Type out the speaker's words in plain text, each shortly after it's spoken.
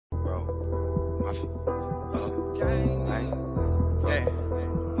We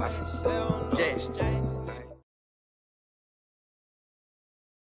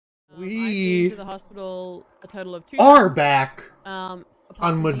to the hospital a total of 2 are times. back On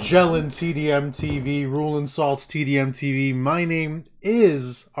Magellan TDM Tv, Ruling Salts TDM TV. My name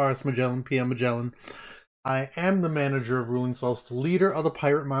is RS Magellan, PM Magellan. I am the manager of Ruling Salts, the leader of the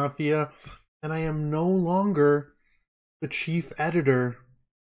Pirate Mafia, and I am no longer the chief editor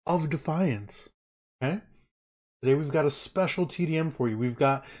of Defiance. Okay? Today we've got a special TDM for you. We've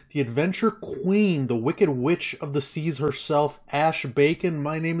got the Adventure Queen, the Wicked Witch of the Seas herself, Ash Bacon.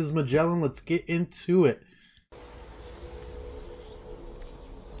 My name is Magellan. Let's get into it.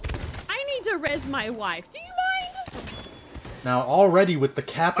 I need to res my wife. Do you mind? Now already with the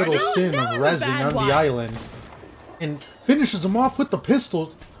capital sin of rezzing on the island, and finishes him off with the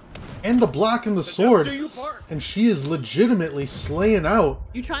pistol and the block and the sword, and she is legitimately slaying out.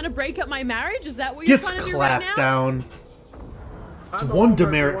 You trying to break up my marriage? Is that what you're trying to do right now? Gets clapped down. It's one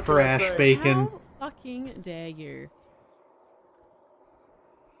demerit for Ash Bacon. How fucking dare you?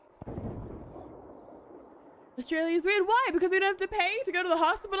 Australia's weird. Why? Because we don't have to pay to go to the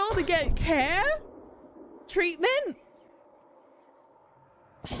hospital to get care? Treatment?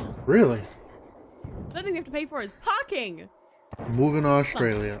 Really? The only thing we have to pay for is parking. Moving to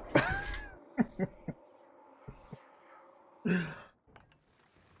Australia.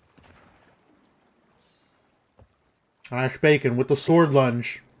 Ash Bacon with the sword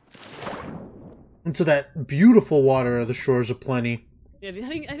lunge into that beautiful water of the shores of plenty. Yeah,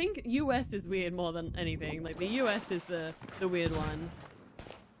 I think US is weird more than anything. Like the US is the weird one,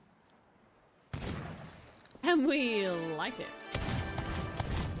 and we like it.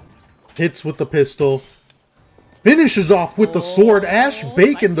 Hits with the pistol. Finishes off with the sword. Ash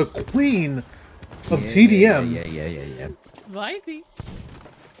Bacon, the queen of TDM. Yeah. Spicy.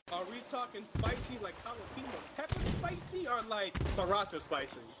 Are we talking spicy like jalapeno pepper spicy or like sriracha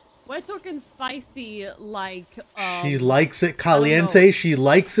spicy? We're talking spicy like she likes it caliente, she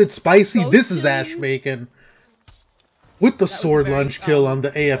likes it spicy. This is Ash Bacon. With the sword lunge kill on the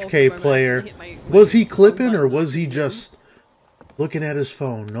AFK player. Was he clipping or was he just looking at his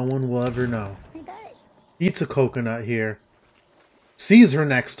phone? No one will ever know. Eats a coconut here. Sees her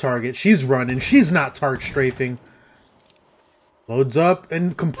next target. She's running. She's not target strafing. Loads up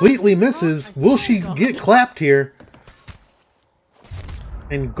and completely misses. Will she get clapped here?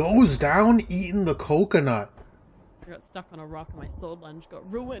 And goes down eating the coconut. I got stuck on a rock and my sword lunge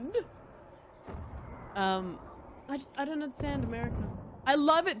got ruined. I don't understand America. I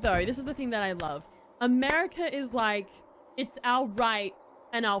love it though. This is the thing that I love. America is like, it's our right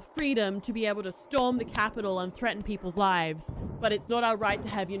and our freedom to be able to storm the Capitol and threaten people's lives, but it's not our right to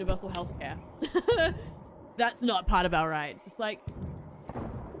have universal health care. That's not part of our rights. Just like,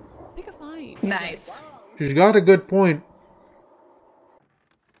 pick a fight. Nice. She's got a good point.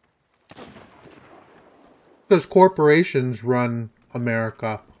 Because corporations run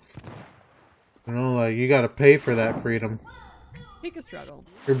America. You know, like, you gotta pay for that freedom. Pick a struggle.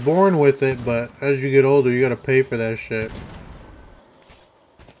 You're born with it, but as you get older, you gotta pay for that shit.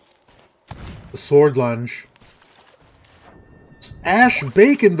 The sword lunge. Ash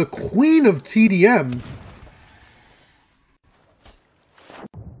Bacon, the Queen of TDM.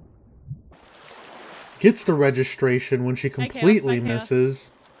 Gets the registration when she completely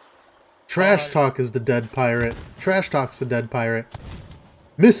misses. Trash Talk is the dead pirate. Trash Talk's the dead pirate.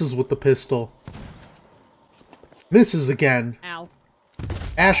 Misses with the pistol. Misses again. Ow.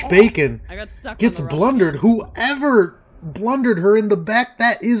 Ash Bacon I got stuck gets on the rock. blundered. Whoever blundered her in the back,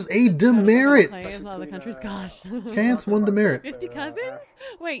 that is a demerit. Other countries, gosh. Okay, it's one demerit. 50 cousins?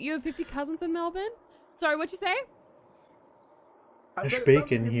 Wait, you have 50 cousins in Melbourne? Sorry, what'd you say? Ash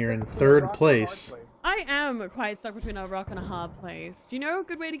Bacon here in third place. I am quite stuck between a rock and a hard place. Do you know a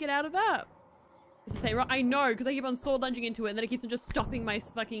good way to get out of that? Is to say, I know, because I keep on sword lunging into it and then it keeps on just stopping my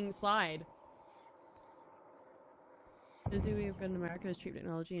fucking slide. The thing we've got in America is cheap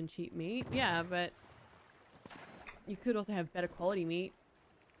technology and cheap meat. Yeah, but you could also have better quality meat.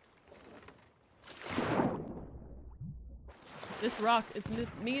 This rock,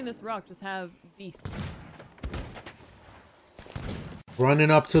 me and this rock just have beef.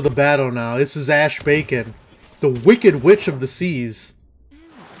 Running up to the battle now. This is Ash Bacon, the Wicked Witch of the Seas.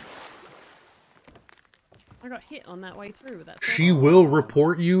 I got hit on that way through with that. She will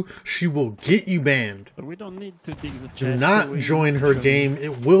report you. She will get you banned. But we don't need to dig the chest. Do not join her game.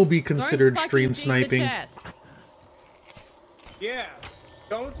 It will be considered stream sniping. Yeah,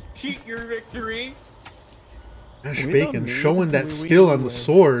 don't cheat your victory. Ash Bacon showing that skill on the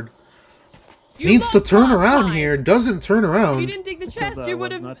sword. Needs to lost turn last around time. here. Doesn't turn If you around. didn't dig the chest, I you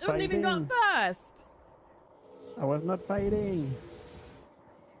was would have not even got fighting. first. I was not fighting.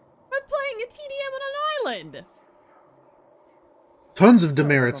 We're playing a TDM on an island. Tons of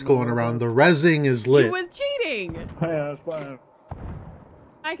demerits going around. The rezzing is You lit. was cheating. Yeah, that's fine.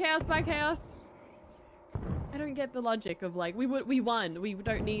 Bye chaos, bye chaos. I don't get the logic of like we won. We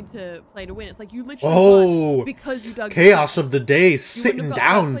don't need to play to win. It's like you literally won because you dug Chaos the of the day. chest. You wouldn't Sitting have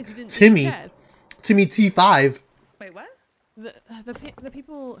got first down. place if you didn't dig the Timmy. chest. Timmy T5. Wait, what? The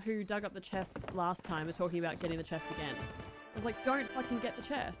people who dug up the chest last time are talking about getting the chest again. I was like, don't fucking get the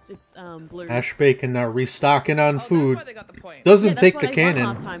chest. It's blue. Ash Bacon now restocking on Oh, food. that's why they got the point. Doesn't Yeah, that's take why the they won cannon.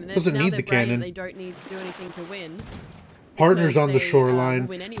 last time, and Doesn't now need they're the brave, cannon. They don't need to do anything to win. Partners on the because they, shoreline.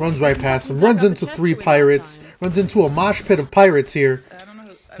 win anyway. Runs right past him. Dug Runs up the into chest 3 to win last pirates. time. Runs into a mosh pit of pirates here. I don't know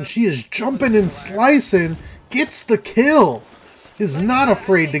who. I And don't she is know jumping who's and the liar. slicing. Gets the kill. Is Look, not I'm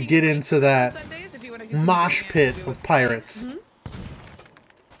afraid to making get great into food that Sundays if you wanna continue mosh doing it, pit do of with pirates. I'm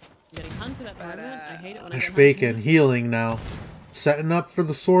getting hunted at the But, moment. I hate it when I Ash get Bacon hunted. healing now. Setting up for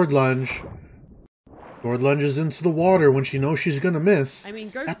the sword lunge. Sword lunges into the water when she knows she's gonna miss. I mean,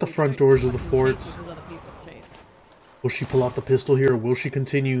 go At the for it, front don't doors of the fucking forts. chase with other people to chase. Will she pull out the pistol here or will she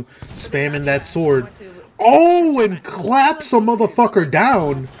continue spamming that I sword? want to- Oh, and claps a motherfucker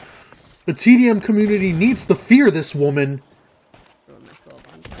down. The TDM community needs to fear this woman. Throwing myself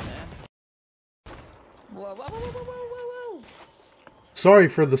on there. Whoa, whoa, whoa, whoa, whoa, whoa, whoa. Sorry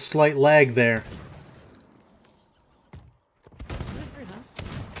for the slight lag there.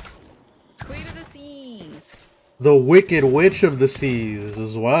 Queen of the Seas. The Wicked Witch of the Seas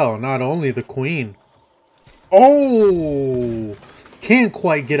as well, not only the Queen. Oh! Can't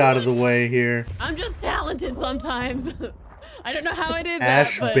quite get out of the way here. I'm just talented sometimes. I don't know how I did that,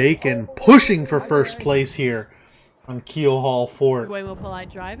 Ash but Bacon pushing for first place here on Keel Hall Fort. way more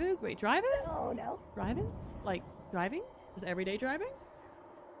polite drivers. Wait, drivers? Oh no. Drivers? Like driving? Just everyday driving?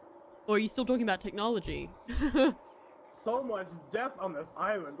 Or are you still talking about technology? So much death on this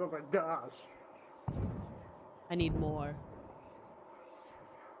island. Oh my gosh. I need more.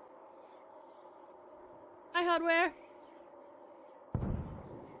 Hi, hardware.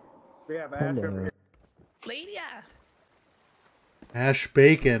 We have Ash over here. Lydia. Ash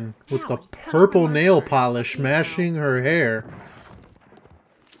Bacon with Ow, the just cut purple my nail marker. polish mashing her hair.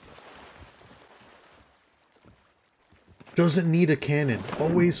 Doesn't need a cannon.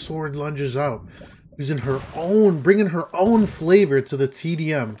 Always sword lunges out. Using her own, bringing her own flavor to the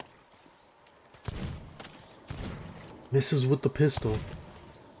TDM. Misses with the pistol.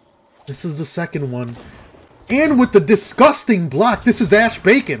 This is the second one. And with the disgusting block, this is Ash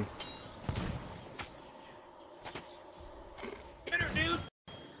Bacon.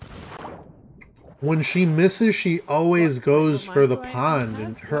 When she misses, she always goes for the pond,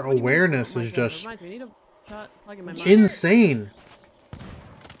 and her awareness is just insane.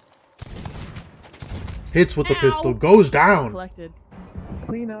 Hits with the pistol, goes down. Collected.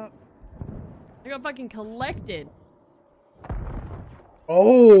 Clean up. I got fucking collected.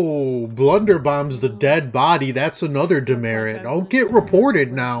 Oh, blunderbombs the dead body. That's another demerit. Don't get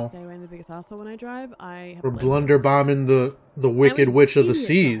reported now Stay away in the biggest asshole when I drive. I have for a limit. blunderbombing the Wicked I'm Witch of the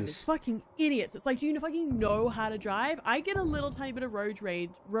idiots, guys. Seas. Fucking idiots. It's like, do you fucking know how to drive? I get a little tiny bit of road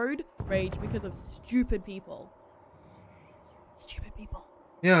rage because of stupid people. Stupid people.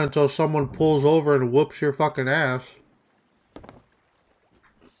 Yeah, until someone pulls over and whoops your fucking ass.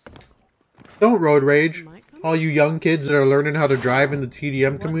 Don't road rage. All you young kids that are learning how to drive in the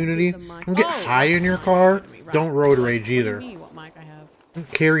TDM community, don't get high in your car. Don't road rage either. What do you mean, what mic I have?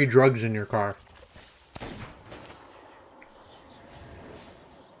 Don't carry drugs in your car.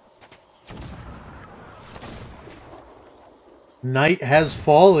 Night has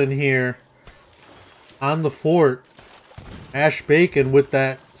fallen here on the fort. Ash Bacon with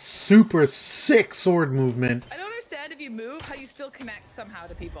that super sick sword movement. I don't understand if you move how you still connect somehow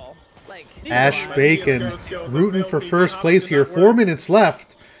to people. Like Ash Bacon rooting for first place here. 4 minutes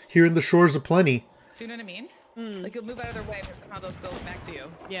left here in the Shores of Plenty. do you know what I mean? Like you'll move out of their way, but somehow they'll still connect to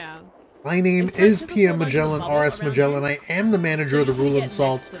you. Yeah. My name is PM Magellan, RS Magellan. I am the manager of the Rule and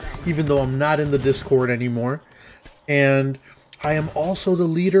Salt, even though I'm not in the Discord anymore. And I am also the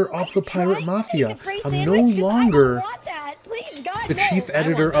leader of the Pirate Mafia. I'm no longer the chief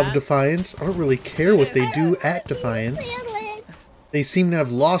editor of Defiance. I don't really care what they do at Defiance. They seem to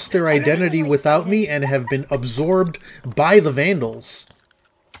have lost their identity without me and have been absorbed by the Vandals.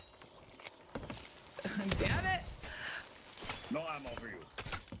 Damn it! No ammo for you.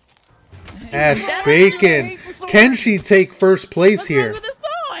 Ash Bacon, can she take first place What's wrong here? with the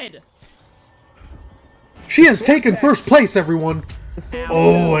sword? She has taken first place, everyone.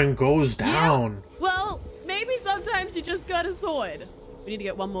 Oh, and goes down. Well, maybe sometimes you just got a sword. We need to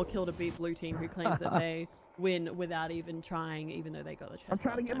get one more kill to beat blue team, who claims that they win without even trying, even though they got the chest. I'm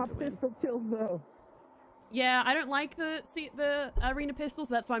trying to get my pistol kills though. Yeah, I don't like the arena pistols.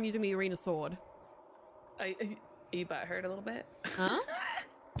 So that's why I'm using the arena sword. You butt hurt a little bit? Huh?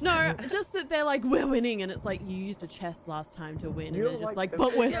 No, just that they're like, we're winning, and it's like, you used a chest last time to win, and they're just like,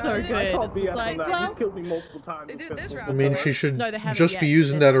 but we're so good. It's just like, well, killed me multiple times. They did this round. I mean, she should no, they haven't just yet. be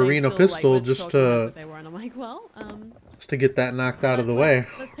using that arena pistol just to They were, and I'm like, well, just to get that knocked out of the way.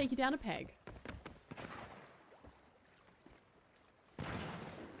 Let's take you down a peg.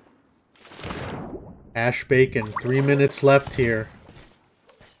 Ash Bacon, 3 minutes left here.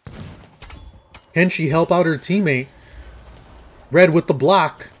 Can she help out her teammate? Red with the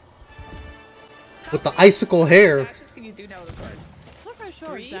block. With the icicle hair. Dashes can you do now with a sword? I'm not quite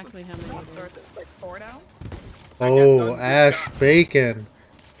sure exactly how many. Or is it like 4 now? Oh, Ash Bacon.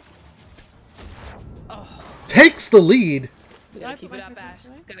 Takes the lead. We gotta keep it up, Ash.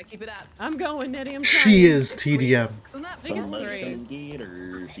 Gotta keep it up. I'm going, Nettie. I'm She trying. is TDM. So not think it's four. three. Can get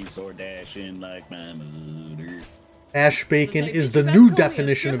her. She's so dashing like my mother. Ash Bacon Does it is make the you new back call me a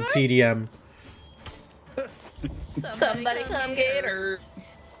definition of stripper? TDM. Somebody come get her.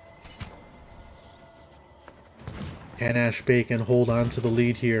 Can Ash Bacon hold on to the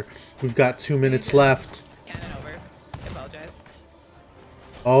lead here? We've got 2 minutes left. Cannon over. I apologize.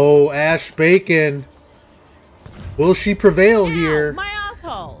 Oh, Ash Bacon. Will she prevail Ow, here? my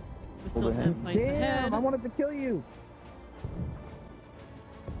asshole. We're still 10 points ahead. Damn, I wanted to kill you.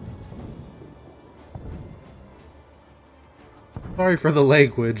 Sorry for the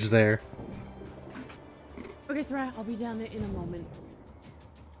language there. Okay, Sarah, I'll be down there in a moment.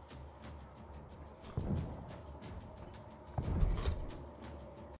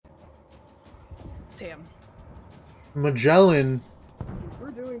 Damn. Magellan,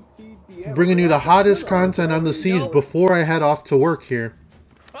 We're doing TDM. bringing you the hottest content on the seas before I head off to work here.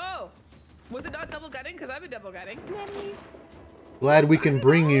 Oh! Was it not double gutting? Because I've been double gutting. Glad we can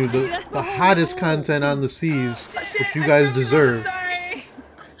bring you the hottest content on the seas, which you guys deserve. Sorry!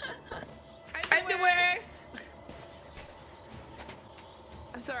 I'm the worst!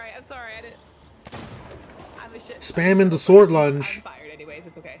 I'm sorry, I didn't... I'm a shit. Spamming the sword I'm lunge. fired anyways,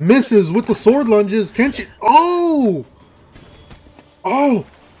 it's okay. Misses with the sword lunges. Can she? Oh! Oh!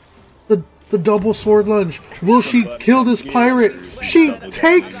 The double sword lunge. Will she kill this pirate? She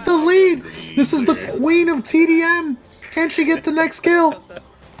takes the lead. This is the Queen of TDM. Can she get the next kill?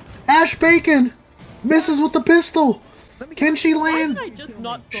 Ash Bacon misses with the pistol. Can she Why land? did I just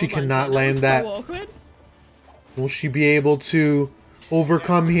not She sword cannot lunge? land was that. So awkward. Will she be able to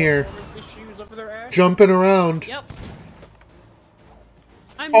overcome here? Issues over there, Ash? Jumping around. Yep.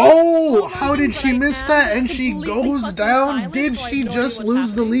 I'm Oh, not how did she but I miss am that? And she completely goes fucking down. silent, Did so I she have no idea just what's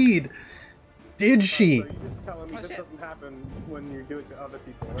lose the happening. lead? Did she? So you're just telling me this doesn't happen when you do it to other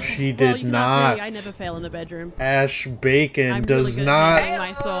people, right? She Well, did you cannot not. say I never fail in the bedroom. Ash Bacon I'm does really good not. at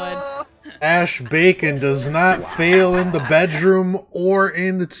handling my sword. Ash Bacon does not fail in the bedroom or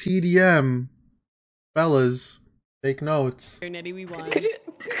in the TDM. Fellas, take notes. Nettie, we won. Could you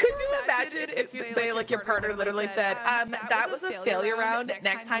imagine if they like your partner literally said, that was a failure round,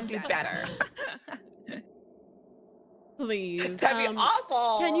 next time do better. Please. That'd be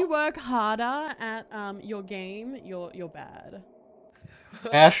awful. Can you work harder at your game? You're bad.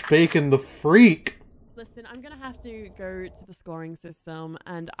 Ash Bacon the freak. Listen, I'm gonna have to go to the scoring system,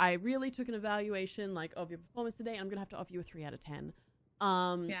 and I really took an evaluation like of your performance today. I'm gonna have to offer you a 3 out of 10.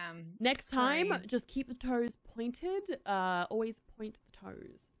 Yeah. Next time, sorry. just keep the toes pointed. Always point the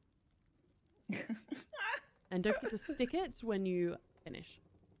toes, and don't forget to stick it when you finish.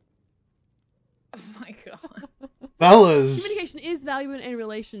 Oh my god. Fellas, Communication is valuable in a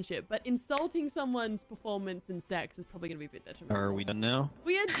relationship, but insulting someone's performance and sex is probably gonna be a bit detrimental. Are we done now?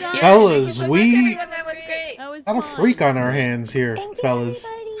 We are done. Fellas, we That was great. That was got a fun. freak on our hands here, fellas.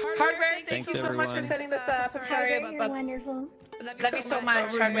 Hardware, thank Thanks, you so much for everyone. setting this up. I'm sorry You're about that. wonderful. Love you so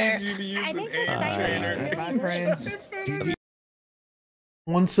much, Hardware. I think the site is really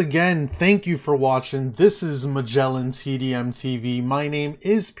Once again, thank you for watching. This is Magellan TDM TV. My name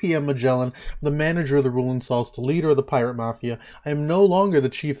is PM Magellan. I'm the manager of the Ruling Salts, the leader of the Pirate Mafia. I am no longer the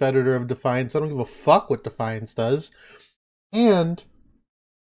chief editor of Defiance. I don't give a fuck what Defiance does. And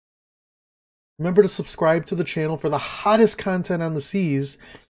remember to subscribe to the channel for the hottest content on the seas.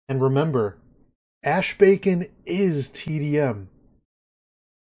 And remember, Ash Bacon is TDM.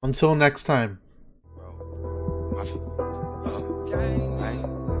 Until next time. Gang,